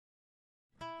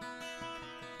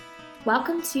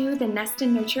Welcome to the Nest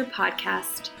and Nurture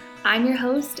podcast. I'm your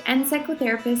host and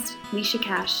psychotherapist, Leisha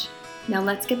Cash. Now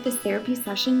let's get this therapy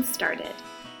session started.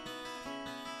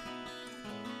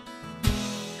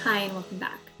 Hi and welcome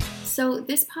back. So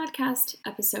this podcast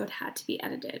episode had to be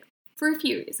edited for a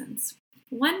few reasons.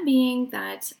 One being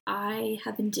that I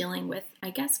have been dealing with,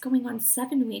 going on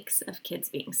 7 weeks of kids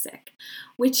being sick,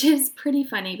 which is pretty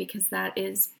funny because that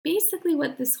is basically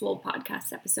what this whole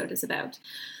podcast episode is about.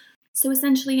 So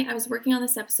essentially, I was working on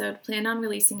this episode, planned on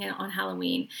releasing it on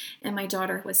Halloween, and my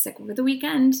daughter was sick over the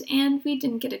weekend, and we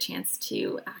didn't get a chance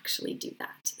to actually do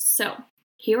that. So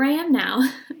here I am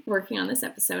now, working on this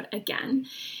episode again,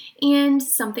 and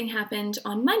something happened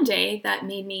on Monday that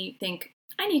made me think,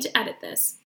 I need to edit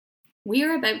this. We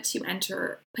are about to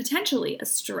enter potentially a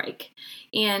strike,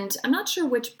 and I'm not sure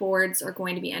which boards are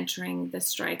going to be entering the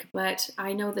strike, but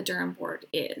I know the Durham board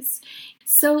is.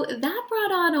 So that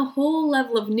brought on a whole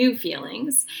level of new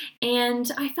feelings,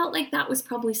 and I felt like that was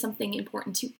probably something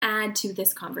important to add to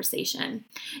this conversation.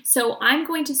 So I'm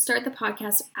going to start the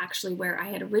podcast actually where I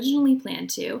had originally planned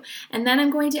to, and then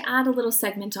I'm going to add a little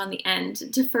segment on the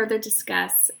end to further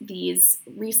discuss these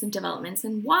recent developments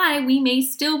and why we may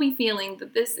still be feeling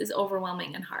that this is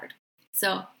overwhelming and hard.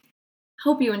 So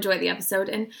hope you enjoy the episode,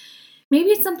 and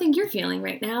maybe it's something you're feeling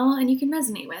right now and you can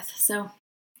resonate with. So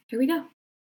here we go.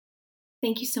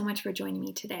 Thank you so much for joining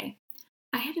me today.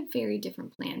 I had a very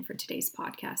different plan for today's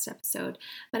podcast episode,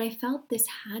 but I felt this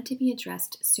had to be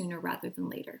addressed sooner rather than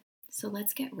later. So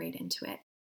let's get right into it.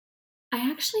 I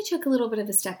actually took a little bit of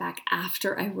a step back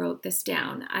after I wrote this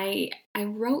down. I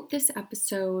wrote this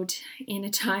episode in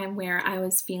a time where I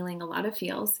was feeling a lot of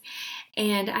feels,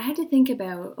 and I had to think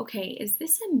about, okay, is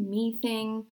this a me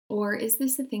thing, or is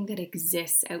this a thing that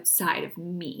exists outside of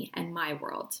me and my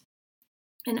world?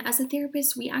 And as a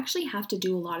therapist, we actually have to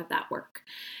do a lot of that work.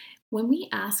 When we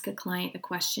ask a client a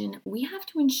question, we have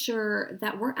to ensure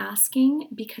that we're asking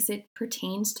because it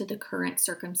pertains to the current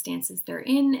circumstances they're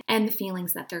in and the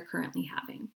feelings that they're currently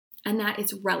having, and that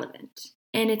it's relevant.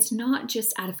 And it's not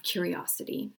just out of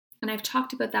curiosity. And I've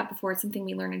talked about that before. It's something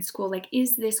we learn in school, like,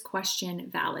 is this question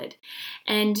valid?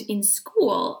 And in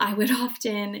school, I would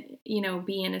often,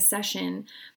 be in a session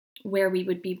where we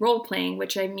would be role playing,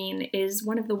 which is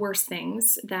one of the worst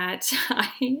things that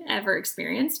I ever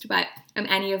experienced. But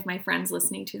any of my friends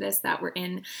listening to this that were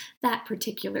in that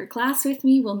particular class with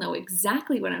me will know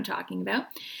exactly what I'm talking about.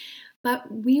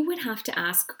 But we would have to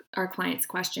ask our clients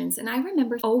questions. And I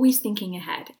remember always thinking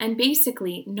ahead and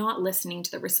basically not listening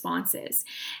to the responses.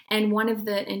 And one of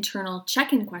the internal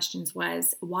check-in questions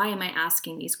was, why am I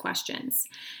asking these questions?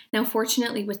 Now,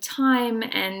 fortunately, with time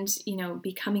and,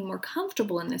 becoming more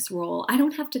comfortable in this role, I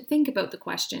don't have to think about the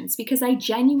questions because I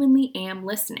genuinely am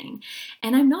listening.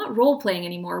 And I'm not role-playing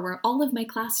anymore where all of my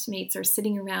classmates are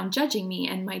sitting around judging me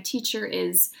and my teacher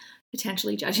is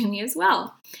potentially judging me as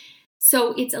well.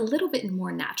 So it's a little bit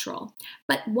more natural.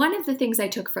 But one of the things I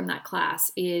took from that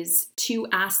class is to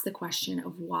ask the question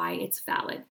of why it's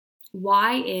valid.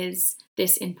 Why is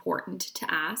this important to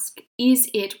ask? Is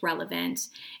it relevant?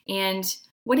 And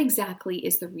what exactly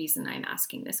is the reason I'm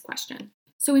asking this question?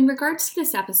 So in regards to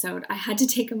this episode, I had to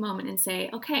take a moment and say,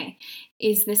 okay,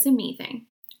 is this a me thing?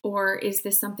 Or is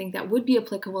this something that would be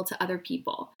applicable to other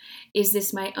people? Is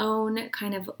this my own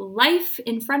kind of life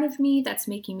in front of me that's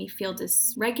making me feel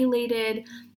dysregulated?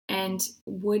 And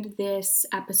would this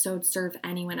episode serve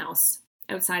anyone else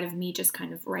outside of me just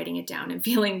kind of writing it down and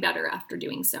feeling better after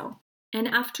doing so? And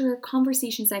after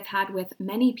conversations I've had with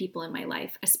many people in my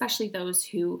life, especially those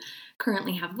who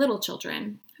currently have little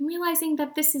children, I'm realizing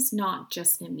that this is not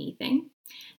just a me thing,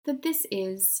 that this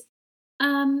is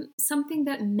something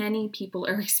that many people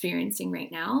are experiencing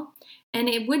right now, and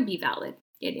it would be valid.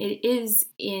 It is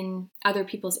in other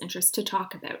people's interest to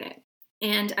talk about it.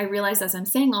 And I realize as I'm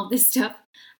saying all this stuff,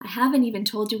 I haven't even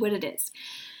told you what it is.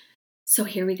 So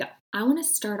here we go. I want to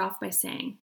start off by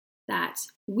saying that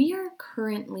we are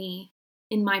currently,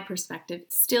 in my perspective,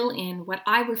 still in what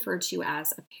I refer to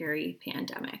as a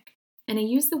peri-pandemic. And I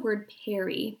use the word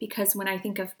peri because when I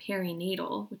think of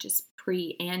perinatal, which is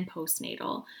pre and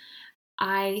postnatal,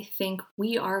 I think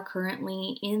we are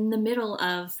currently in the middle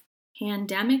of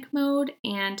pandemic mode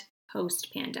and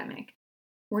post-pandemic.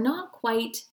 We're not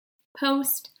quite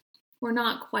post, we're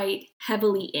not quite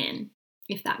heavily in,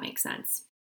 if that makes sense.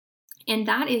 And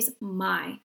that is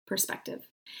my perspective.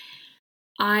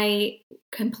 I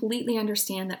completely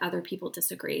understand that other people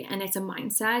disagree, and it's a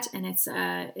mindset and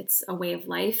it's a way of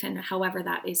life, and however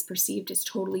that is perceived is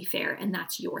totally fair, and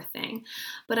that's your thing.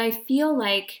 But I feel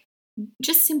like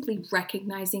just simply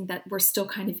recognizing that we're still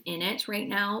kind of in it right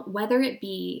now, whether it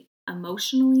be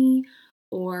emotionally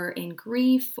or in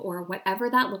grief or whatever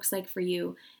that looks like for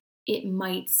you, it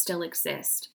might still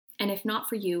exist. And if not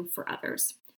for you, for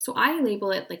others. So I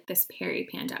label it like this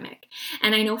peri-pandemic.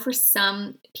 And I know for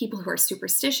some people who are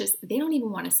superstitious, they don't even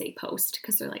want to say post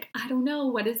because they're like, I don't know,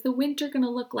 what is the winter going to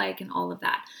look like and all of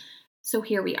that. So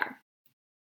here we are.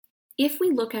 If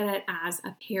we look at it as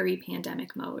a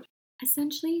peri-pandemic mode,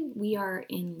 essentially we are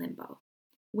in limbo,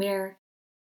 where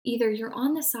either you're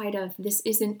on the side of this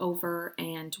isn't over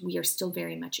and we are still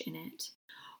very much in it,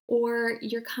 or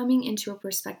you're coming into a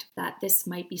perspective that this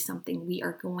might be something we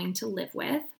are going to live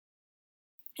with.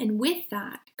 And with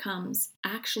that comes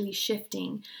actually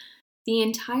shifting the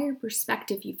entire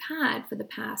perspective you've had for the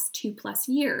past 2+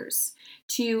 years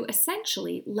to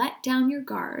essentially let down your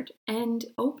guard and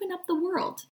open up the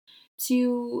world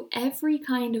to every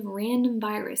kind of random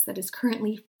virus that is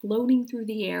currently floating through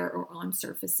the air or on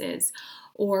surfaces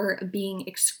or being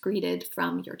excreted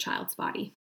from your child's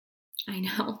body. I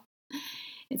know,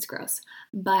 it's gross,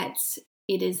 but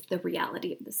it is the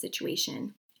reality of the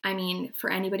situation. I mean,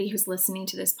 for anybody who's listening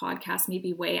to this podcast,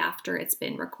 maybe way after it's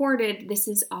been recorded, this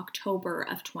is October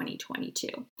of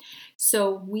 2022.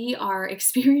 So we are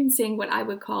experiencing what I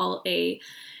would call a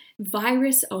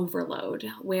virus overload,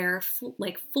 where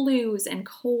like flus and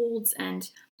colds and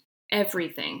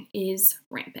everything is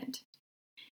rampant.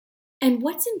 And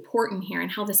what's important here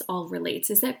and how this all relates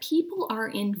is that people are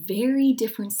in very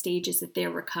different stages of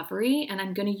their recovery, and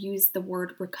I'm going to use the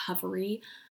word recovery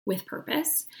with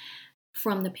purpose,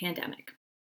 from the pandemic.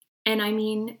 And I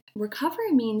mean,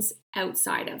 recovery means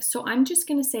outside of. So I'm just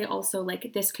going to say also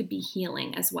like this could be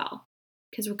healing as well,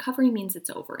 because recovery means it's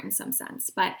over in some sense,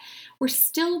 but we're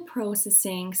still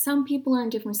processing. Some people are in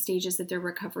different stages of their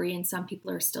recovery, and some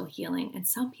people are still healing, and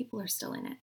some people are still in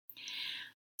it.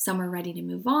 Some are ready to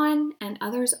move on, and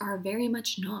others are very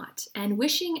much not, and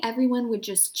wishing everyone would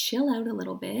just chill out a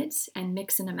little bit and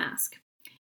mix in a mask.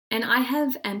 And I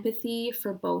have empathy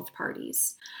for both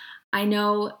parties. I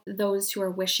know those who are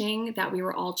wishing that we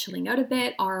were all chilling out a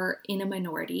bit are in a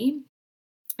minority.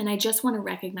 And I just want to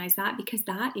recognize that, because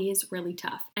that is really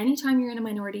tough. Anytime you're in a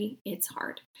minority, it's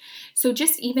hard. So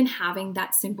just even having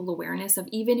that simple awareness of,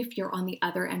 even if you're on the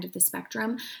other end of the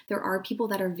spectrum, there are people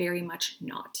that are very much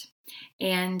not.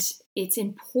 And it's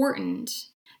important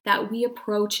that we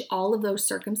approach all of those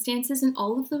circumstances and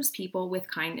all of those people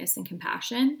with kindness and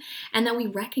compassion, and that we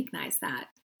recognize that.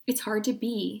 It's hard to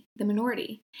be the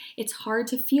minority. It's hard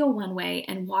to feel one way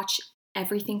and watch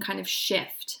everything kind of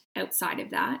shift outside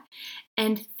of that,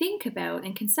 and think about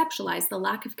and conceptualize the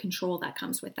lack of control that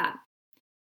comes with that.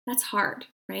 That's hard,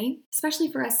 right?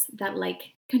 Especially for us that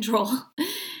like control.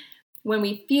 When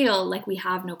we feel like we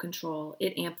have no control,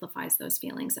 it amplifies those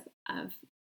feelings of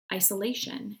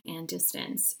isolation and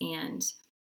distance and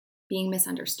being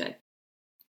misunderstood.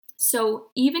 So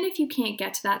even if you can't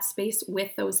get to that space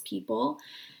with those people,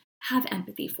 have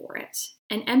empathy for it.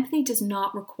 And empathy does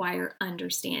not require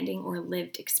understanding or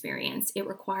lived experience. It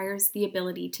requires the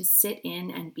ability to sit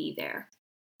in and be there.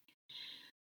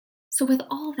 So with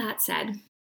all that said,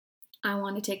 I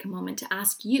want to take a moment to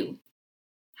ask you,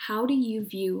 how do you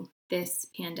view this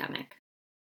pandemic?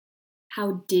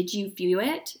 How did you view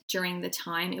it during the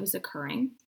time it was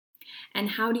occurring? And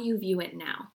how do you view it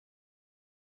now?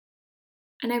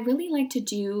 And I really like to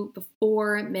do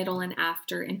before, middle, and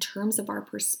after in terms of our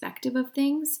perspective of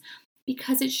things,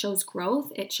 because it shows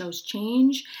growth, it shows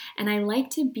change, and I like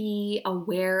to be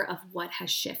aware of what has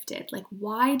shifted. Like,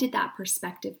 why did that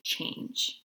perspective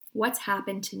change? What's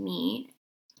happened to me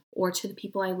or to the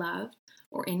people I love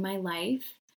or in my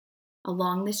life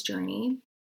along this journey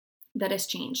that has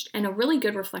changed? And a really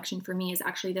good reflection for me is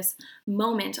actually this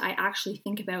moment I actually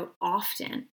think about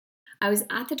often. I was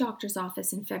at the doctor's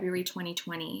office in February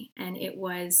 2020, and it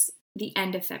was the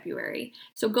end of February,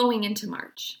 so going into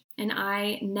March. And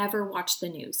I never watch the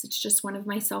news. It's just one of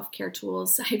my self-care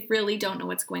tools. I really don't know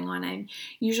what's going on. I'm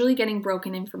usually getting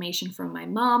broken information from my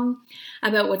mom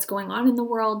about what's going on in the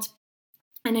world.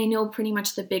 And I know pretty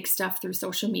much the big stuff through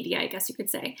social media, I guess you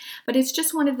could say. But it's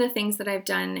just one of the things that I've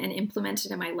done and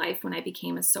implemented in my life when I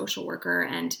became a social worker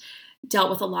and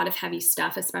dealt with a lot of heavy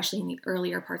stuff, especially in the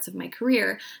earlier parts of my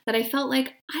career, that I felt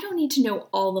like I don't need to know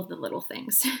all of the little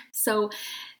things. So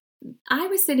I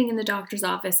was sitting in the doctor's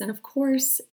office, and of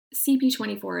course,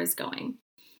 CP24 is going.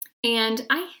 And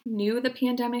I knew the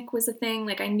pandemic was a thing.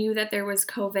 Like, I knew that there was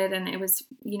COVID, and it was,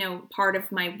 part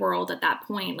of my world at that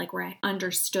point, like where I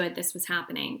understood this was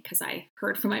happening because I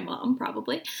heard from my mom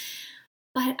probably.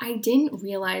 But I didn't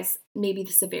realize maybe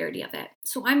the severity of it.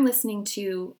 So I'm listening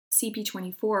to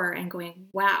CP24 and going,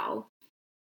 wow,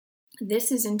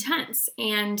 this is intense.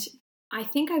 And I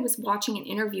think I was watching an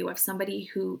interview of somebody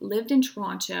who lived in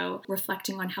Toronto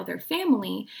reflecting on how their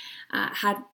family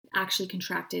had actually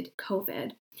contracted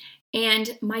COVID.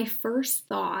 And my first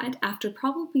thought, after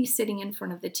probably sitting in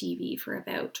front of the TV for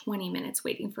about 20 minutes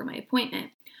waiting for my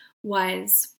appointment,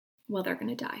 was, well, they're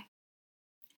going to die.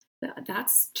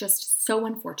 That's just so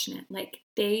unfortunate. Like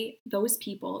those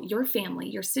people, your family,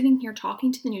 you're sitting here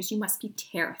talking to the news, you must be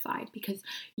terrified because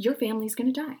your family's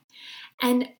going to die.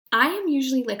 And I am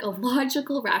usually like a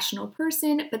logical, rational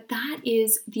person, but that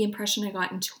is the impression I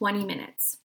got in 20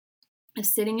 minutes of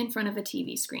sitting in front of a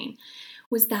TV screen,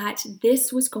 was that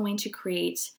this was going to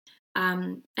create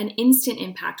an instant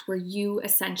impact where you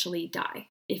essentially die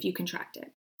if you contract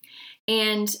it.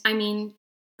 And I mean,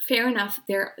 fair enough,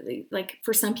 there, like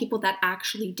for some people that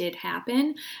actually did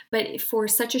happen, but for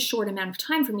such a short amount of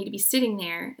time for me to be sitting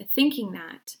there thinking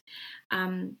that,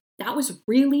 that was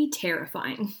really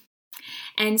terrifying.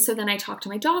 And so then I talked to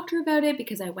my doctor about it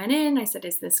because I went in, I said,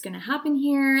 is this going to happen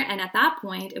here? And at that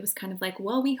point, it was kind of like,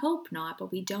 well, we hope not,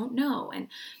 but we don't know. And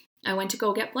I went to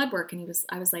go get blood work and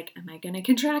I was like, am I going to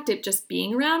contract it just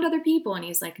being around other people? And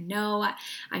he's like, no,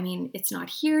 I mean, it's not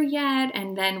here yet.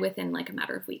 And then within like a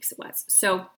matter of weeks it was.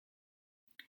 So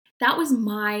that was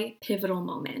my pivotal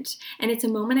moment. And it's a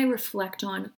moment I reflect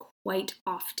on quite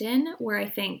often where I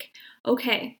think,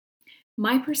 okay,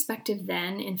 my perspective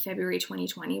then in February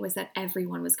 2020 was that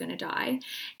everyone was going to die.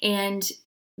 And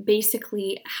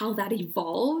basically how that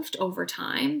evolved over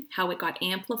time, how it got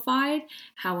amplified,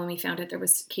 how when we found out there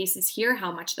was cases here,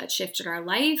 how much that shifted our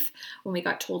life. When we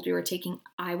got told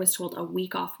I was told a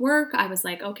week off work, I was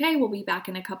like, okay, we'll be back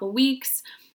in a couple weeks.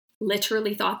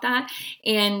 Literally thought that.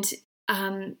 And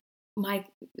my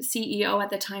CEO at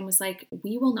the time was like,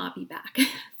 we will not be back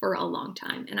for a long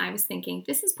time. And I was thinking,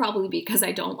 this is probably because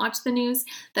I don't watch the news,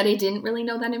 that I didn't really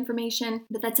know that information,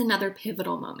 but that's another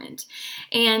pivotal moment.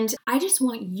 And I just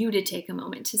want you to take a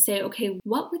moment to say, okay,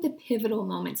 what were the pivotal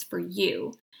moments for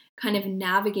you kind of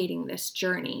navigating this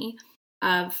journey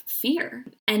of fear?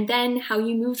 And then how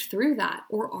you moved through that,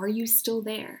 or are you still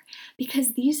there?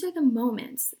 Because these are the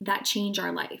moments that change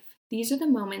our life. These are the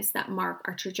moments that mark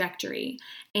our trajectory.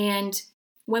 And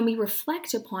when we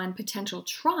reflect upon potential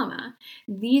trauma,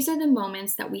 these are the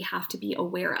moments that we have to be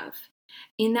aware of.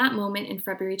 In that moment in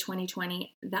February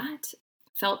 2020, that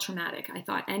felt traumatic. I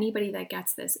thought anybody that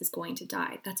gets this is going to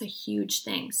die. That's a huge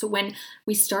thing. So when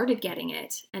we started getting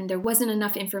it and there wasn't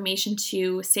enough information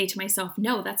to say to myself,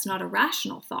 no, that's not a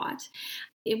rational thought,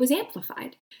 it was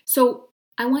amplified. So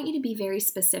I want you to be very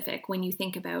specific when you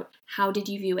think about how did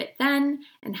you view it then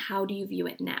and how do you view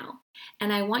it now?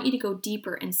 And I want you to go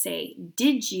deeper and say,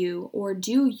 did you or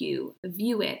do you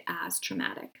view it as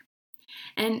traumatic?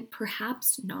 And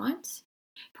perhaps not.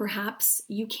 Perhaps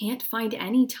you can't find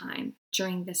any time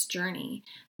during this journey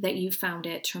that you found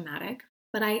it traumatic,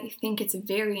 but I think it's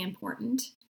very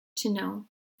important to know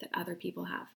that other people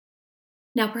have.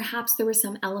 Now, perhaps there were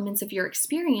some elements of your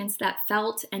experience that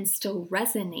felt and still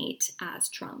resonate as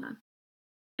trauma,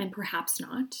 and perhaps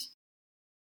not.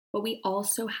 But we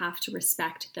also have to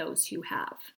respect those who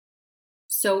have.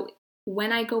 So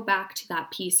when I go back to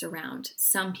that piece around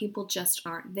some people just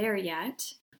aren't there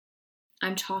yet,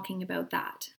 I'm talking about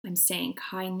that. I'm saying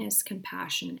kindness,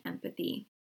 compassion, empathy.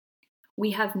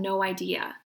 We have no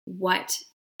idea what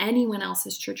anyone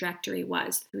else's trajectory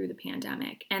was through the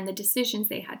pandemic and the decisions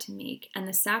they had to make and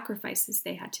the sacrifices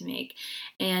they had to make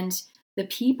and the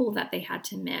people that they had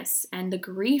to miss and the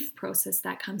grief process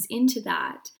that comes into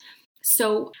that.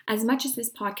 So as much as this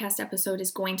podcast episode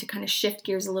is going to kind of shift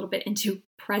gears a little bit into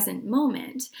present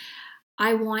moment,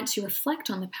 I want to reflect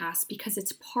on the past because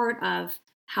it's part of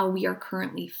how we are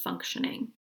currently functioning.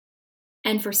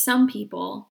 And for some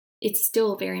people, it's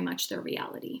still very much their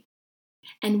reality.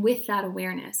 And with that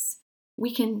awareness,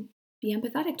 we can be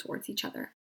empathetic towards each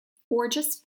other or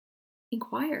just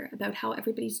inquire about how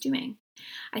everybody's doing.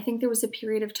 I think there was a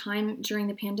period of time during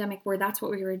the pandemic where that's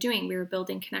what we were doing. We were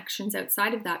building connections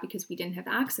outside of that because we didn't have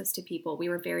access to people. We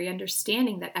were very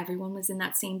understanding that everyone was in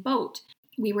that same boat.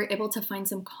 We were able to find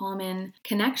some common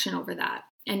connection over that.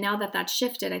 And now that that's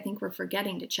shifted, I think we're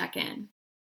forgetting to check in.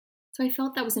 So I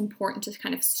felt that was important to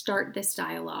kind of start this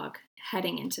dialogue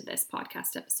heading into this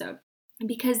podcast episode,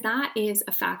 because that is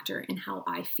a factor in how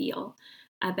I feel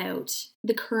about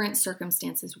the current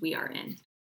circumstances we are in.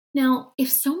 Now,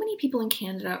 if so many people in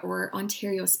Canada or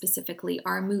Ontario specifically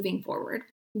are moving forward,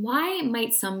 why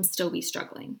might some still be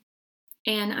struggling?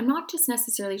 And I'm not just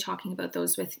necessarily talking about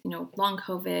those with, long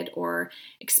COVID or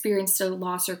experienced a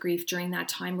loss or grief during that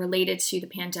time related to the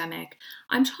pandemic.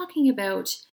 I'm talking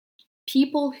about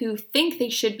people who think they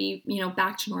should be,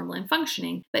 back to normal and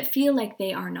functioning, but feel like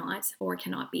they are not or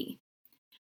cannot be.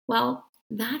 Well,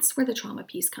 that's where the trauma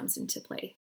piece comes into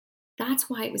play. That's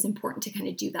why it was important to kind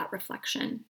of do that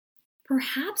reflection.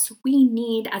 Perhaps we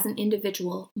need, as an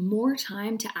individual, more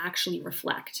time to actually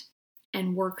reflect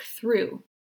and work through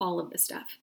all of the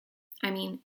stuff. I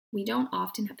mean, we don't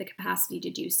often have the capacity to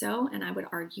do so, and I would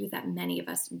argue that many of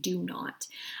us do not.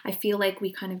 I feel like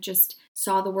we kind of just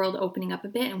saw the world opening up a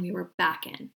bit and we were back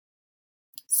in.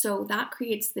 So that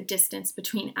creates the distance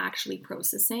between actually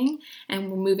processing and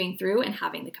moving through and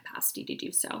having the capacity to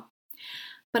do so.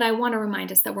 But I want to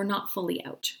remind us that we're not fully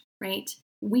out, right?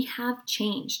 We have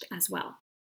changed as well.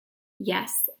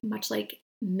 Yes, much like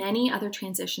many other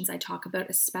transitions I talk about,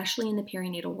 especially in the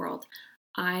perinatal world,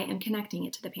 I am connecting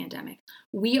it to the pandemic.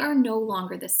 We are no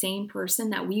longer the same person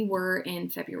that we were in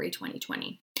February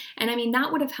 2020. And I mean,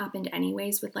 that would have happened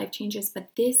anyways with life changes, but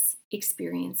this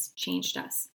experience changed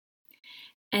us.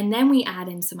 And then we add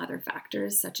in some other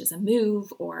factors, such as a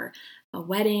move or a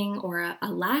wedding or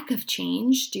a lack of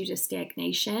change due to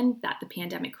stagnation that the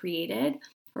pandemic created,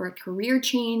 or a career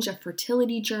change, a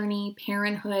fertility journey,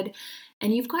 parenthood,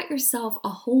 and you've got yourself a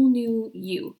whole new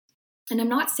you. And I'm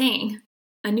not saying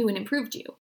a new and improved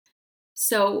you.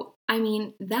 So, I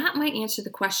mean, that might answer the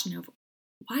question of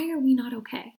why are we not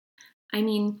okay? I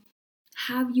mean,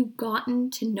 have you gotten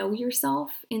to know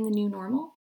yourself in the new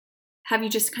normal? Have you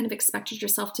just kind of expected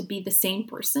yourself to be the same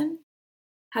person?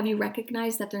 Have you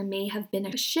recognized that there may have been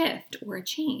a shift or a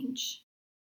change?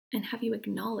 And have you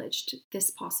acknowledged this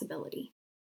possibility?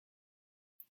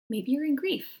 Maybe you're in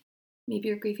grief. Maybe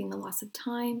you're grieving the loss of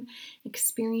time,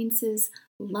 experiences,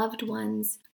 loved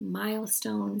ones,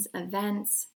 milestones,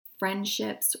 events,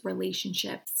 friendships,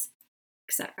 relationships,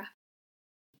 etc.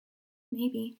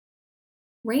 Maybe.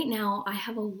 Right now, I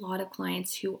have a lot of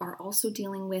clients who are also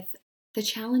dealing with the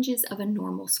challenges of a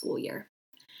normal school year.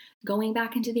 Going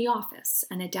back into the office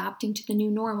and adapting to the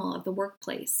new normal of the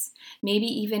workplace, maybe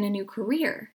even a new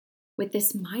career, with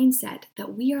this mindset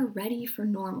that we are ready for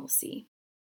normalcy.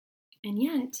 And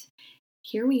yet,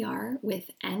 here we are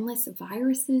with endless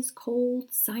viruses,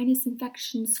 colds, sinus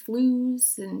infections,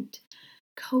 flus, and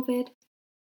COVID.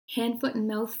 Hand, foot, and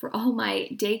mouth for all my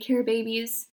daycare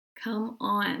babies. Come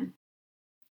on.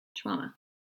 Trauma.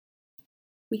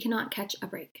 We cannot catch a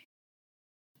break.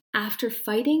 After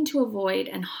fighting to avoid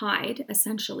and hide,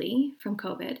 essentially, from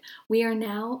COVID, we are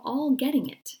now all getting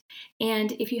it.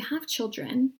 And if you have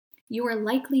children, you are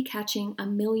likely catching a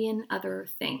million other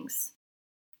things.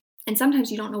 And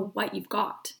sometimes you don't know what you've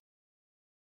got.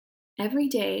 Every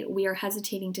day, we are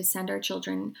hesitating to send our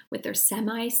children with their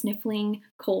semi-sniffling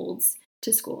colds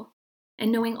to school,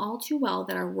 and knowing all too well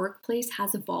that our workplace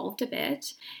has evolved a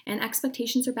bit and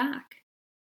expectations are back.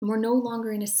 And we're no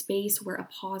longer in a space where a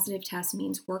positive test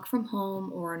means work from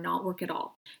home or not work at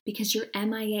all, because you're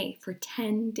MIA for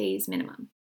 10 days minimum.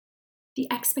 The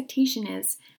expectation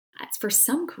is, for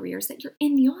some careers, that you're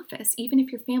in the office, even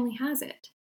if your family has it.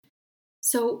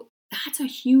 So that's a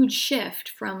huge shift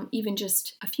from even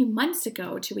just a few months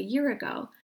ago to a year ago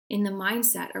in the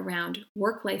mindset around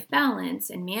work-life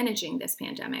balance and managing this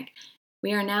pandemic.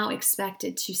 We are now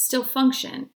expected to still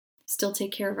function, still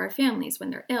take care of our families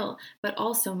when they're ill, but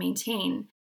also maintain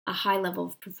a high level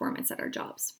of performance at our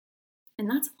jobs. And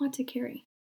that's a lot to carry.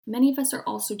 Many of us are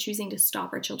also choosing to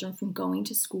stop our children from going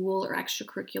to school or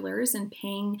extracurriculars and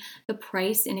paying the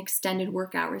price in extended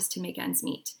work hours to make ends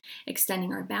meet,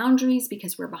 extending our boundaries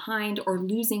because we're behind, or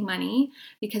losing money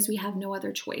because we have no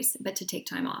other choice but to take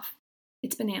time off.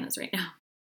 It's bananas right now.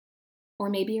 Or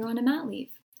maybe you're on a mat leave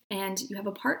and you have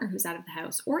a partner who's out of the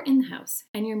house or in the house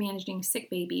and you're managing sick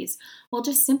babies while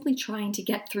just simply trying to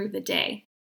get through the day.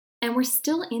 And we're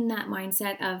still in that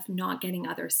mindset of not getting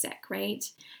others sick, right?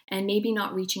 And maybe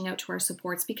not reaching out to our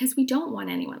supports because we don't want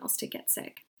anyone else to get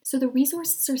sick. So the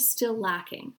resources are still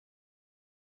lacking.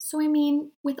 So I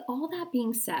mean, with all that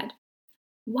being said,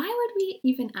 why would we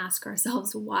even ask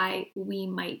ourselves why we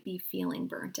might be feeling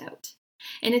burnt out?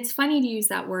 And it's funny to use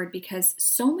that word because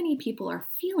so many people are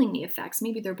feeling the effects.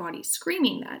 Maybe their body's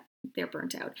screaming that they're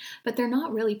burnt out, but they're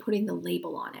not really putting the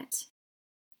label on it.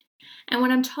 And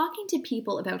when I'm talking to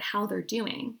people about how they're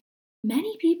doing,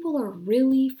 many people are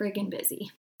really friggin'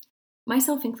 busy,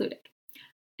 myself included.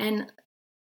 And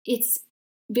it's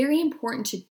very important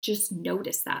to just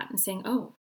notice that and saying,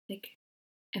 oh,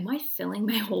 am I filling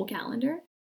my whole calendar?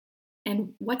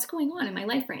 And what's going on in my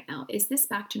life right now? Is this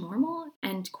back to normal?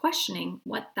 And questioning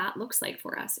what that looks like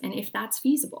for us and if that's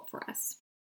feasible for us.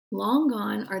 Long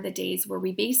gone are the days where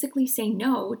we basically say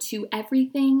no to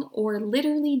everything or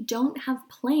literally don't have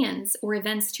plans or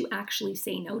events to actually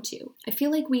say no to. I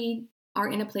feel like we are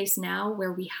in a place now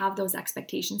where we have those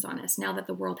expectations on us, now that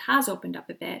the world has opened up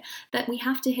a bit, that we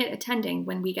have to hit attending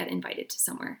when we get invited to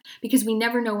somewhere, because we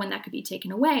never know when that could be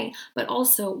taken away. But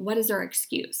also, what is our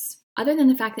excuse? Other than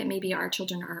the fact that maybe our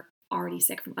children are already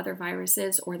sick from other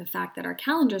viruses, or the fact that our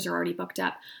calendars are already booked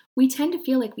up, we tend to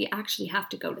feel like we actually have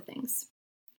to go to things.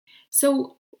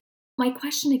 So my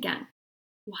question again,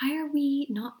 why are we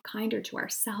not kinder to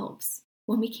ourselves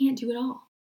when we can't do it all?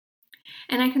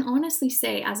 And I can honestly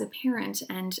say, as a parent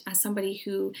and as somebody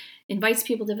who invites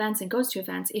people to events and goes to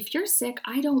events, if you're sick,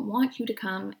 I don't want you to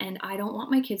come and I don't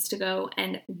want my kids to go,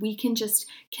 and we can just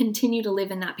continue to live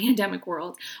in that pandemic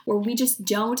world where we just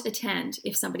don't attend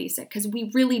if somebody's sick, because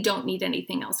we really don't need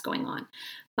anything else going on.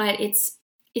 But it's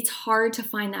hard to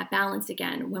find that balance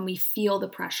again when we feel the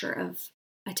pressure of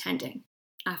attending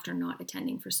after not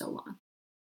attending for so long.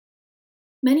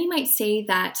 Many might say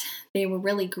that they were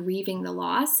really grieving the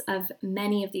loss of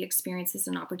many of the experiences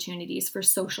and opportunities for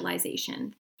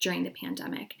socialization during the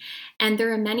pandemic. And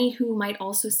there are many who might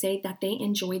also say that they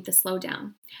enjoyed the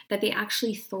slowdown, that they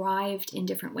actually thrived in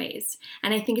different ways.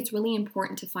 And I think it's really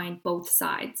important to find both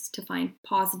sides, to find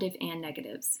positive and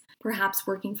negatives. Perhaps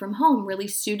working from home really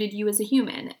suited you as a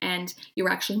human, and you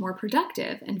were actually more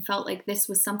productive and felt like this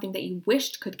was something that you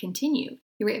wished could continue.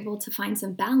 You were able to find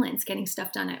some balance getting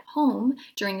stuff done at home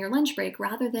during your lunch break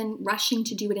rather than rushing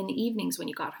to do it in the evenings when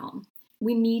you got home.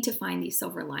 We need to find these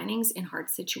silver linings in hard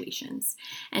situations.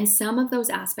 And some of those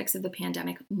aspects of the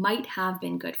pandemic might have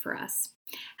been good for us.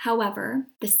 However,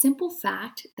 the simple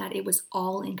fact that it was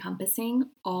all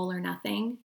encompassing, all or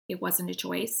nothing, it wasn't a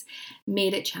choice,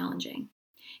 made it challenging.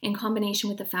 In combination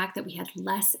with the fact that we had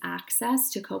less access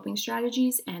to coping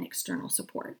strategies and external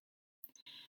support.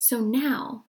 So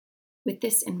now, with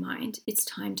this in mind, it's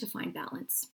time to find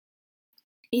balance.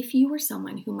 If you were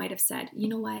someone who might have said, you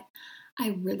know what,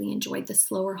 I really enjoyed the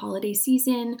slower holiday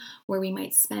season where we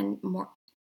might spend more.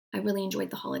 I really enjoyed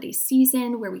the holiday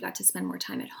season where we got to spend more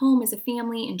time at home as a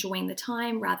family, enjoying the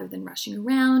time rather than rushing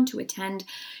around to attend,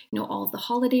 all of the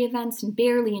holiday events and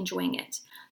barely enjoying it.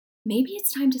 Maybe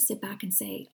it's time to sit back and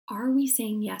say, are we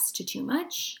saying yes to too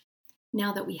much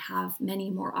now that we have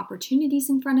many more opportunities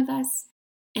in front of us,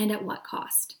 and at what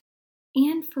cost?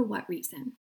 And for what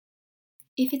reason?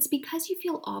 If it's because you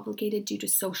feel obligated due to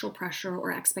social pressure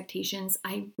or expectations,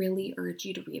 I really urge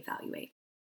you to reevaluate.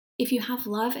 If you have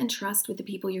love and trust with the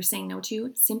people you're saying no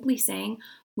to, simply saying,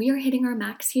 we are hitting our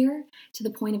max here to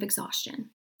the point of exhaustion.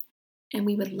 And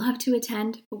we would love to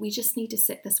attend, but we just need to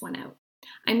sit this one out.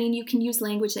 I mean, you can use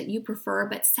language that you prefer,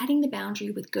 but setting the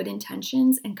boundary with good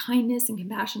intentions and kindness and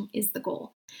compassion is the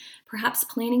goal. Perhaps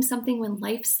planning something when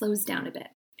life slows down a bit,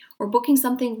 or booking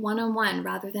something one-on-one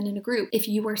rather than in a group if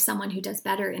you are someone who does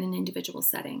better in an individual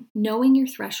setting. Knowing your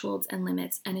thresholds and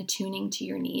limits and attuning to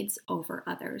your needs over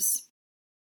others.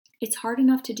 It's hard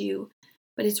enough to do,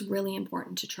 but it's really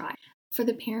important to try. For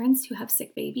the parents who have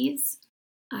sick babies,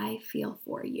 I feel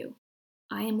for you.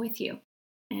 I am with you,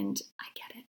 and I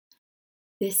get it.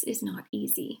 This is not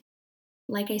easy.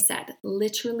 Like I said,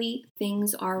 literally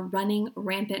things are running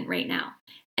rampant right now.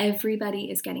 Everybody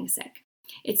is getting sick.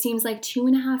 It seems like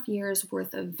 2.5 years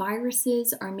worth of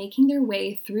viruses are making their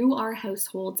way through our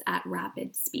households at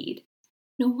rapid speed.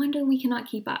 No wonder we cannot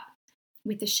keep up.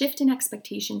 With the shift in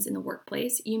expectations in the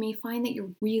workplace, you may find that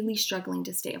you're really struggling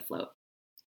to stay afloat.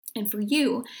 And for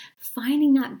you,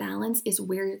 finding that balance is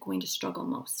where you're going to struggle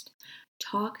most.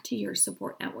 Talk to your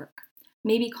support network.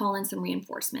 Maybe call in some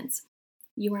reinforcements.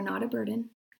 You are not a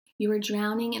burden. You are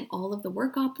drowning in all of the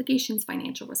work obligations,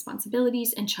 financial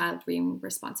responsibilities, and child-rearing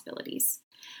responsibilities.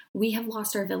 We have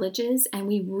lost our villages, and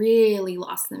we really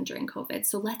lost them during COVID.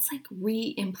 So let's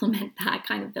re-implement that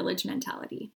kind of village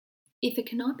mentality. If it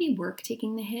cannot be work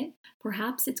taking the hit,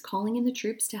 perhaps it's calling in the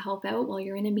troops to help out while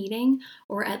you're in a meeting,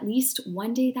 or at least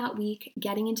one day that week,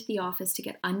 getting into the office to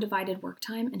get undivided work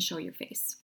time and show your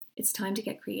face. It's time to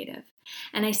get creative.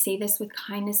 And I say this with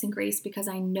kindness and grace because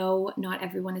I know not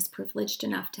everyone is privileged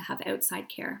enough to have outside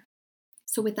care.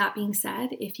 So with that being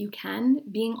said, if you can,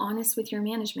 being honest with your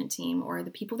management team or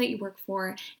the people that you work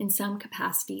for in some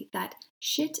capacity that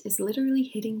shit is literally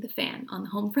hitting the fan on the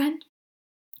home front,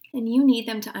 and you need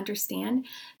them to understand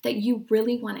that you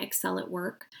really want to excel at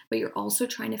work, but you're also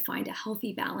trying to find a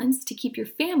healthy balance to keep your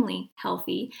family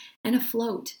healthy and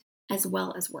afloat as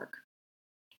well as work.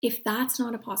 If that's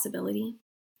not a possibility,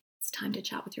 it's time to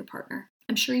chat with your partner.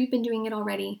 I'm sure you've been doing it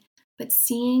already, but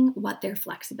seeing what their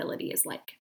flexibility is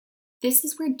like. This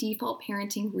is where default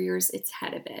parenting rears its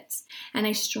head a bit, and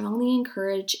I strongly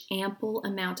encourage ample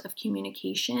amount of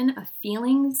communication, of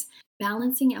feelings,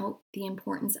 balancing out the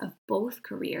importance of both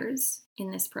careers in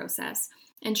this process,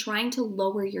 and trying to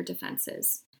lower your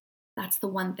defenses. That's the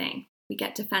one thing. we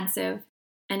get defensive,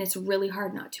 and it's really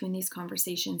hard not to in these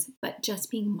conversations, but just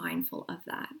being mindful of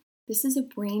that. This is a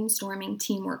brainstorming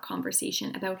teamwork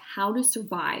conversation about how to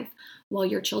survive while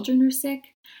your children are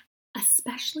sick,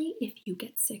 especially if you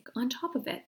get sick on top of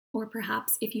it, or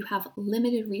perhaps if you have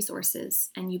limited resources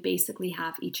and you basically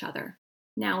have each other.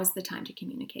 Now is the time to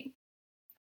communicate.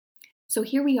 So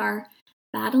here we are,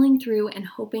 battling through and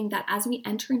hoping that as we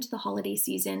enter into the holiday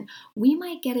season, we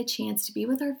might get a chance to be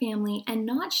with our family and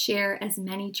not share as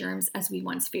many germs as we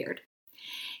once feared.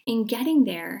 In getting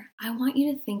there, I want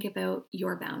you to think about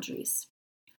your boundaries.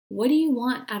 What do you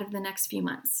want out of the next few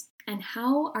months? And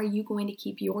how are you going to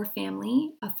keep your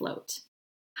family afloat?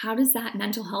 How does that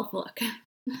mental health look?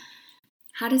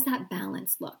 How does that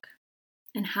balance look?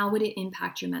 And how would it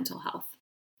impact your mental health?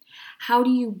 How do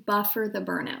you buffer the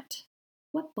burnout?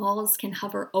 What balls can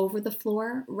hover over the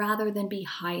floor rather than be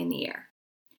high in the air?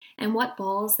 And what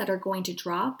balls that are going to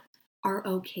drop are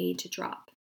okay to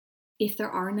drop? If there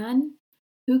are none,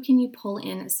 who can you pull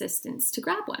in assistance to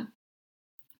grab one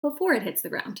before it hits the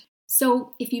ground?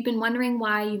 So if you've been wondering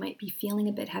why you might be feeling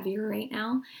a bit heavier right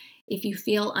now, if you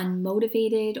feel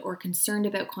unmotivated or concerned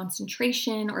about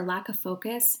concentration or lack of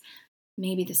focus,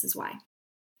 maybe this is why.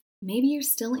 Maybe you're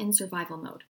still in survival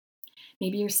mode.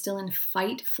 Maybe you're still in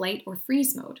fight, flight, or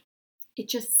freeze mode. It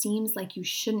just seems like you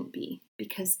shouldn't be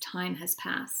because time has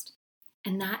passed.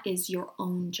 And that is your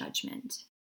own judgment.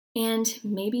 And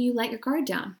maybe you let your guard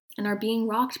down and are being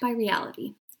rocked by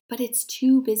reality, but it's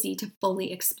too busy to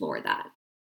fully explore that.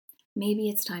 Maybe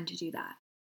it's time to do that.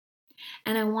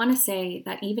 And I want to say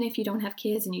that even if you don't have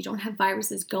kids and you don't have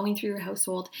viruses going through your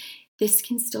household, this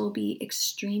can still be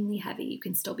extremely heavy. You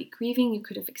can still be grieving. You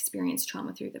could have experienced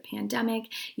trauma through the pandemic.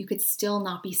 You could still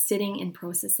not be sitting and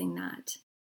processing that.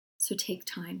 So take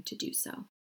time to do so.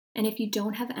 And if you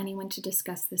don't have anyone to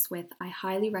discuss this with, I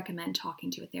highly recommend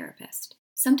talking to a therapist.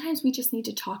 Sometimes we just need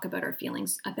to talk about our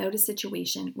feelings about a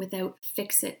situation without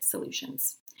fix-it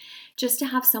solutions. Just to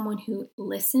have someone who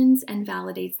listens and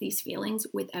validates these feelings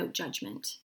without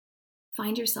judgment.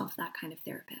 Find yourself that kind of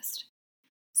therapist.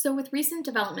 So with recent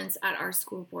developments at our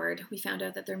school board, we found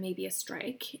out that there may be a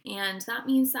strike, and that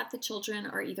means that the children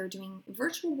are either doing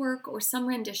virtual work or some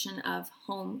rendition of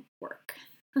home work.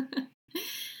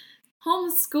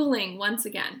 Homeschooling once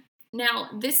again. Now,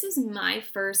 this is my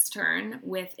first turn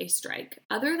with a strike.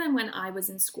 Other than when I was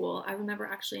in school, I remember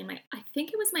actually I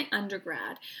think it was my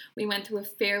undergrad, we went through a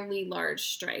fairly large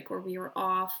strike where we were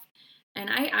off. And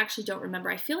I actually don't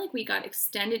remember. I feel like we got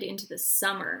extended into the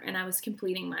summer and I was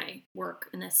completing my work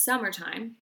in the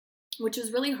summertime, which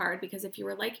was really hard because if you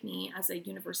were like me as a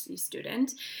university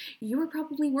student, you were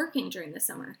probably working during the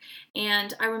summer.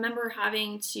 And I remember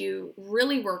having to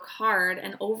really work hard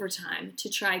and overtime to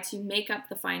try to make up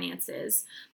the finances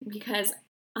because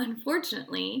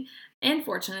unfortunately and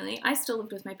fortunately, I still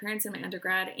lived with my parents in my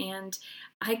undergrad and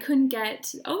I couldn't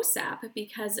get OSAP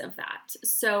because of that.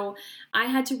 So I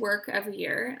had to work every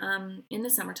year in the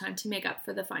summertime to make up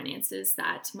for the finances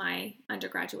that my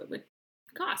undergraduate would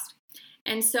cost.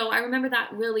 And so I remember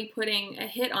that really putting a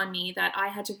hit on me that I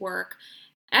had to work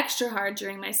extra hard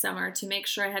during my summer to make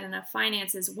sure I had enough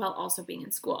finances while also being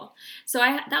in school. So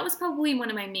that was probably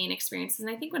one of my main experiences. And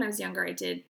I think when I was younger, I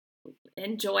did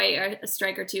enjoy a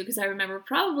strike or two because I remember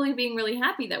probably being really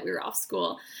happy that we were off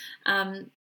school.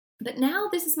 But now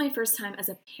this is my first time as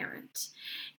a parent.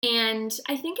 And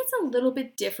I think it's a little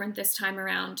bit different this time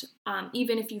around,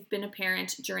 even if you've been a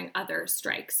parent during other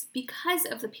strikes because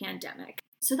of the pandemic.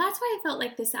 So that's why I felt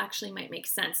like this actually might make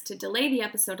sense to delay the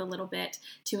episode a little bit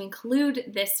to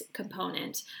include this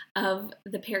component of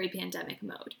the peri-pandemic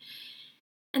mode.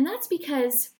 And that's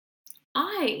because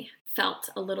I felt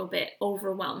a little bit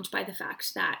overwhelmed by the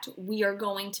fact that we are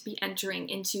going to be entering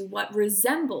into what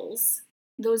resembles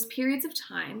those periods of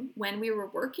time when we were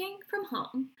working from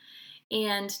home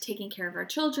and taking care of our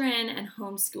children and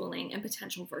homeschooling and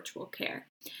potential virtual care.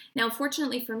 Now,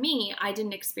 fortunately for me, I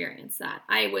didn't experience that.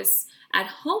 I was at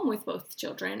home with both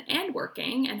children and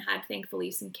working and had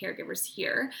thankfully some caregivers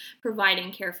here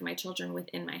providing care for my children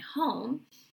within my home.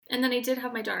 And then I did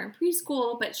have my daughter in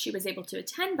preschool, but she was able to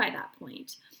attend by that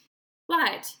point.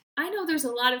 But I know there's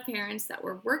a lot of parents that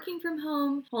were working from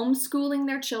home, homeschooling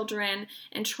their children,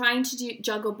 and trying to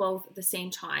juggle both at the same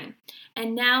time.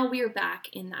 And now we are back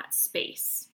in that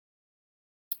space.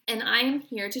 And I am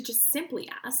here to just simply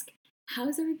ask,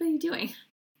 how's everybody doing?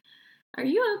 Are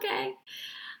you okay?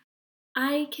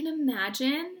 I can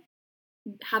imagine,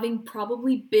 having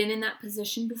probably been in that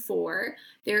position before,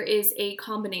 there is a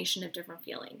combination of different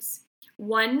feelings.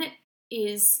 One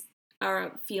is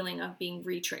a feeling of being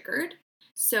re-triggered.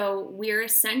 So we're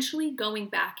essentially going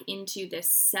back into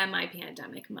this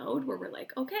semi-pandemic mode where we're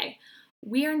like, okay,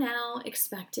 we are now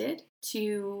expected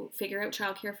to figure out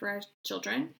childcare for our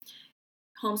children,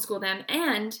 homeschool them,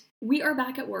 and we are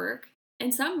back at work,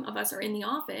 and some of us are in the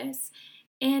office,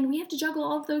 and we have to juggle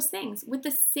all of those things with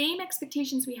the same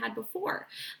expectations we had before.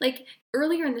 Like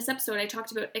earlier in this episode, I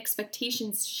talked about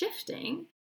expectations shifting,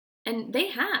 and they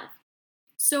have.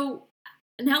 So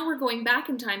now we're going back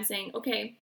in time saying,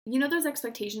 okay, you know those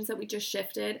expectations that we just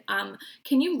shifted?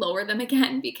 Can you lower them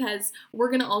again? Because we're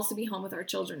going to also be home with our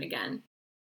children again,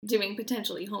 doing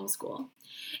potentially homeschool.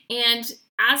 And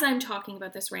as I'm talking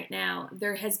about this right now,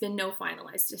 there has been no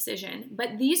finalized decision,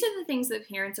 but these are the things that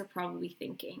parents are probably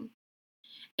thinking.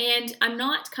 And I'm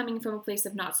not coming from a place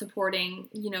of not supporting,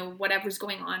 whatever's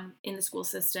going on in the school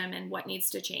system and what needs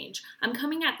to change. I'm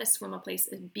coming at this from a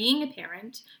place of being a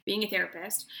parent, being a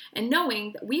therapist, and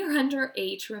knowing that we are under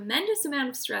a tremendous amount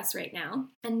of stress right now.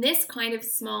 And this kind of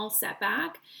small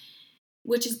setback,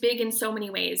 which is big in so many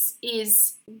ways,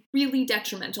 is really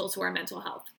detrimental to our mental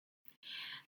health.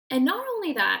 And not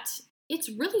only that, it's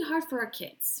really hard for our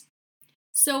kids.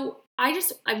 So I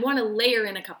want to layer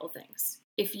in a couple things.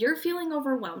 If you're feeling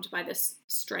overwhelmed by this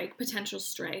potential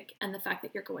strike, and the fact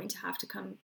that you're going to have to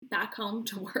come back home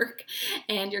to work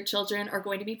and your children are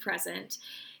going to be present,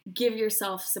 give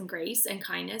yourself some grace and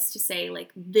kindness to say,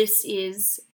 like, this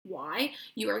is why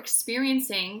you are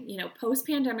experiencing,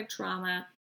 post-pandemic trauma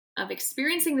of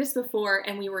experiencing this before,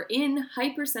 and we were in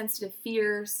hypersensitive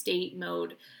fear state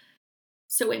mode.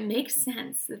 So it makes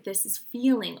sense that this is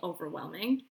feeling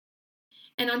overwhelming.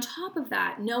 And on top of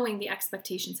that, knowing the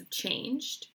expectations have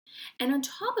changed. And on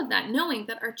top of that, knowing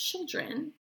that our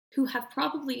children, who have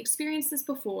probably experienced this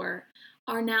before,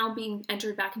 are now being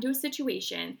entered back into a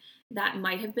situation that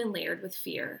might have been layered with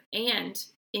fear and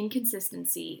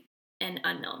inconsistency and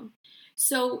unknown.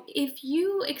 So if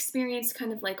you experience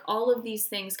kind of like all of these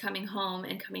things coming home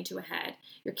and coming to a head,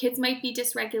 your kids might be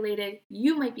dysregulated,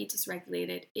 you might be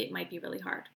dysregulated, it might be really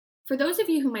hard. For those of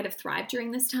you who might have thrived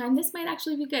during this time, this might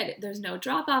actually be good. There's no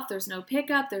drop off, there's no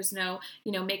pickup, there's no,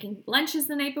 making lunches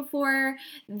the night before.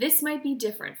 This might be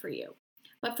different for you.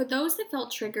 But for those that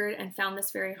felt triggered and found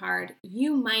this very hard,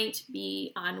 you might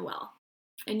be unwell.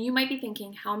 And you might be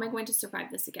thinking, how am I going to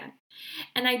survive this again?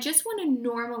 And I just want to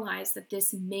normalize that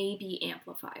this may be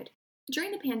amplified.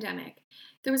 During the pandemic,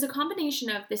 there was a combination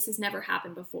of this has never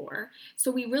happened before,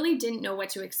 so we really didn't know what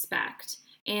to expect.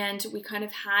 And we kind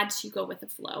of had to go with the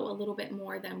flow a little bit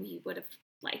more than we would have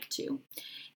liked to.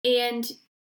 And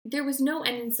there was no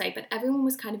end in sight, but everyone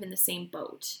was kind of in the same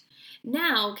boat.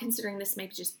 Now, considering this might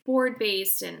be just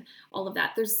board-based and all of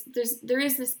that, there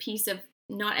is this piece of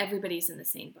not everybody's in the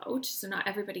same boat. So not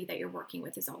everybody that you're working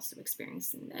with is also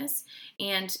experiencing this.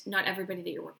 And not everybody that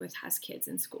you work with has kids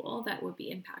in school that would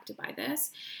be impacted by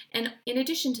this. And in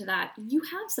addition to that, you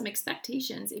have some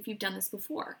expectations if you've done this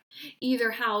before,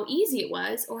 either how easy it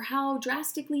was or how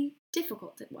drastically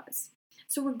difficult it was.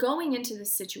 So we're going into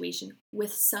this situation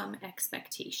with some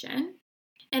expectation.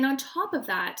 And on top of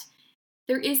that,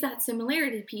 there is that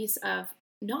similarity piece of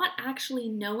not actually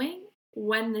knowing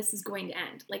when this is going to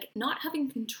end, like not having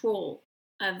control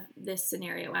of this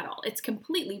scenario at all. It's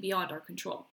completely beyond our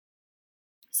control.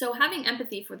 So having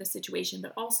empathy for the situation,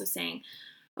 but also saying,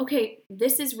 okay,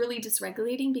 this is really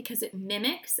dysregulating because it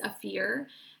mimics a fear.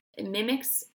 It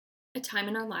mimics a time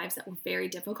in our lives that were very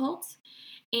difficult.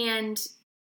 And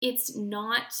it's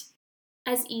not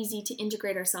as easy to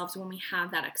integrate ourselves when we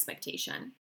have that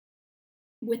expectation.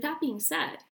 With that being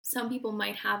said, some people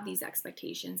might have these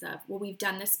expectations of, well, we've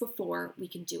done this before, we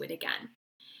can do it again.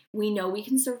 We know we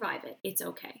can survive it, it's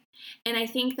okay. And I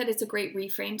think that it's a great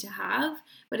reframe to have,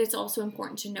 but it's also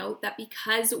important to note that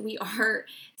because we are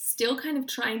still kind of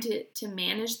trying to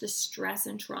manage the stress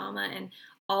and trauma and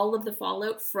all of the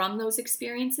fallout from those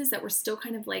experiences that we're still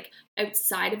kind of like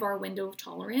outside of our window of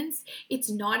tolerance,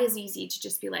 it's not as easy to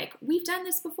just be like, we've done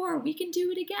this before, we can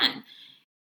do it again.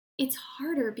 It's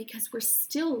harder because we're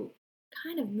still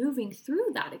kind of moving through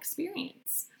that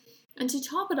experience. And to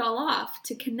top it all off,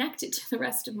 to connect it to the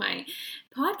rest of my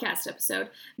podcast episode,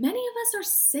 many of us are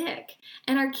sick,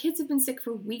 and our kids have been sick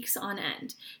for weeks on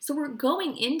end. So we're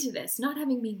going into this not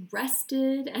having been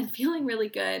rested and feeling really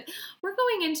good. We're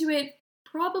going into it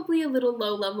probably a little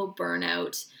low-level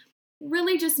burnout,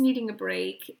 really just needing a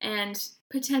break and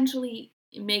potentially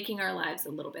making our lives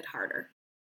a little bit harder.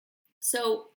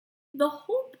 So the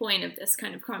whole point of this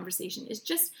kind of conversation is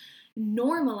just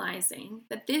normalizing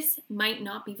that this might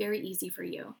not be very easy for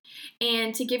you,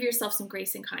 and to give yourself some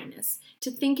grace and kindness,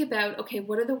 to think about, okay,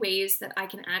 what are the ways that I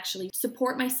can actually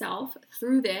support myself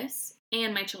through this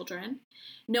and my children,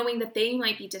 knowing that they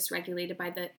might be dysregulated by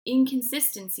the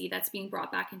inconsistency that's being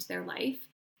brought back into their life,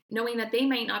 knowing that they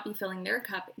might not be filling their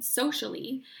cup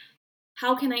socially.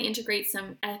 How can I integrate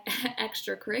some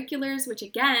extracurriculars, which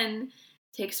again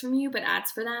takes from you but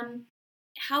adds for them?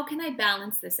 How can I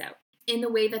balance this out in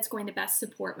the way that's going to best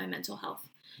support my mental health?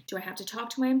 Do I have to talk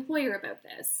to my employer about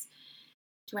this?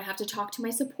 Do I have to talk to my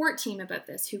support team about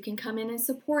this, who can come in and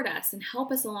support us and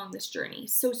help us along this journey?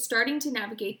 So starting to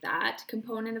navigate that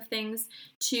component of things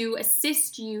to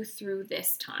assist you through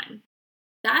this time.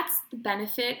 That's the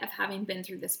benefit of having been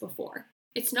through this before.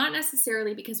 It's not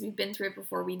necessarily because we've been through it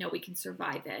before we know we can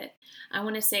survive it. I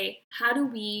want to say, how do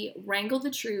we wrangle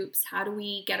the troops? How do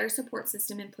we get our support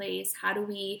system in place? How do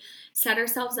we set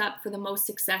ourselves up for the most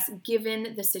success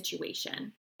given the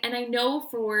situation? And I know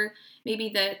for maybe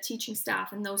the teaching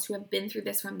staff and those who have been through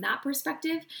this from that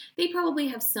perspective, they probably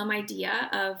have some idea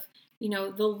of,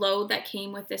 the load that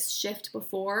came with this shift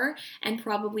before and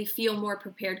probably feel more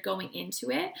prepared going into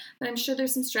it. But I'm sure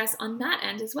there's some stress on that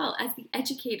end as well as the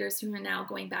educators who are now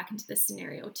going back into this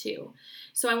scenario too.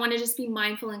 So I want to just be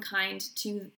mindful and kind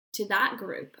to that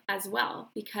group as well,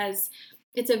 because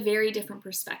it's a very different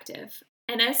perspective.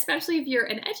 And especially if you're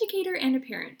an educator and a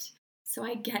parent. So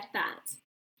I get that.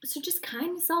 So just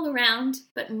kindness all around,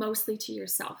 but mostly to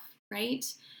yourself, right?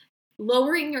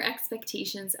 Lowering your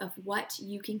expectations of what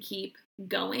you can keep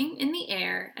going in the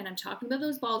air, and I'm talking about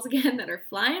those balls again that are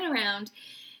flying around,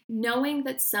 knowing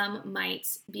that some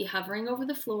might be hovering over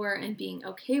the floor and being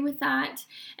okay with that,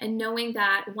 and knowing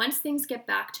that once things get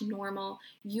back to normal,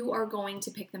 you are going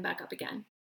to pick them back up again.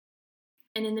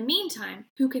 And in the meantime,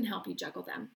 who can help you juggle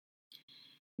them?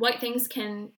 What things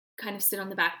can kind of sit on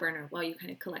the back burner while you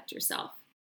kind of collect yourself?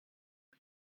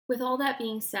 With all that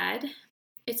being said,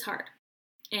 it's hard.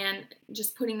 And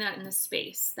just putting that in the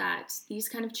space that these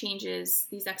kind of changes,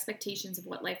 these expectations of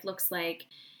what life looks like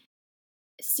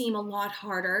seem a lot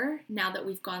harder now that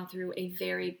we've gone through a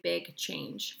very big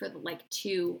change for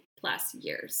 2+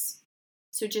 years.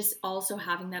 So just also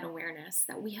having that awareness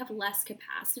that we have less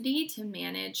capacity to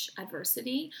manage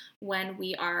adversity when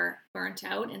we are burnt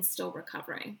out and still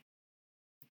recovering.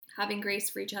 Having grace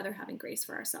for each other, having grace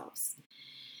for ourselves.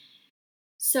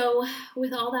 So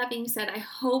with all that being said, I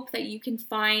hope that you can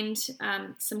find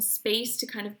some space to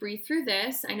kind of breathe through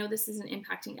this. I know this isn't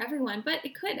impacting everyone, but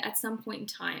it could at some point in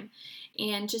time.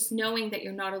 And just knowing that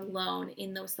you're not alone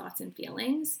in those thoughts and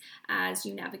feelings as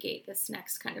you navigate this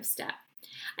next kind of step.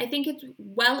 I think it's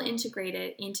well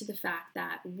integrated into the fact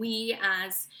that we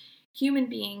as human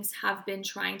beings have been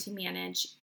trying to manage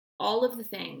all of the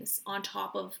things on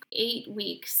top of 8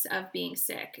 weeks of being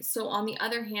sick. So on the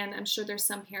other hand, I'm sure there's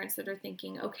some parents that are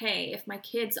thinking, okay, if my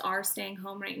kids are staying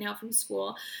home right now from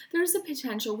school, there's a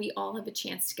potential we all have a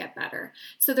chance to get better.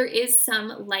 So there is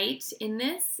some light in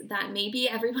this that maybe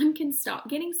everyone can stop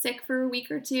getting sick for a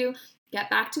week or two, get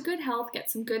back to good health,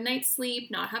 get some good night's sleep,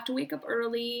 not have to wake up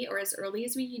early or as early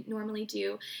as we normally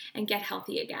do, and get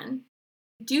healthy again.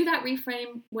 Do that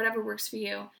reframe, whatever works for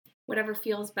you, whatever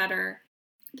feels better.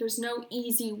 There's no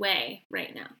easy way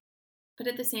right now, but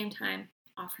at the same time,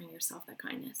 offering yourself that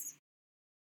kindness.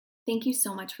 Thank you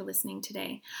so much for listening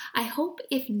today. I hope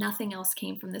if nothing else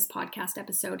came from this podcast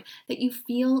episode that you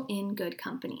feel in good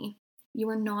company. You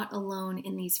are not alone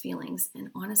in these feelings, and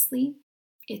honestly,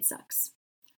 it sucks.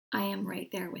 I am right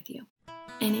there with you.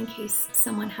 And in case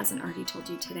someone hasn't already told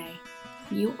you today,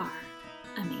 you are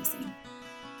amazing.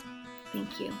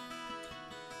 Thank you.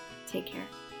 Take care.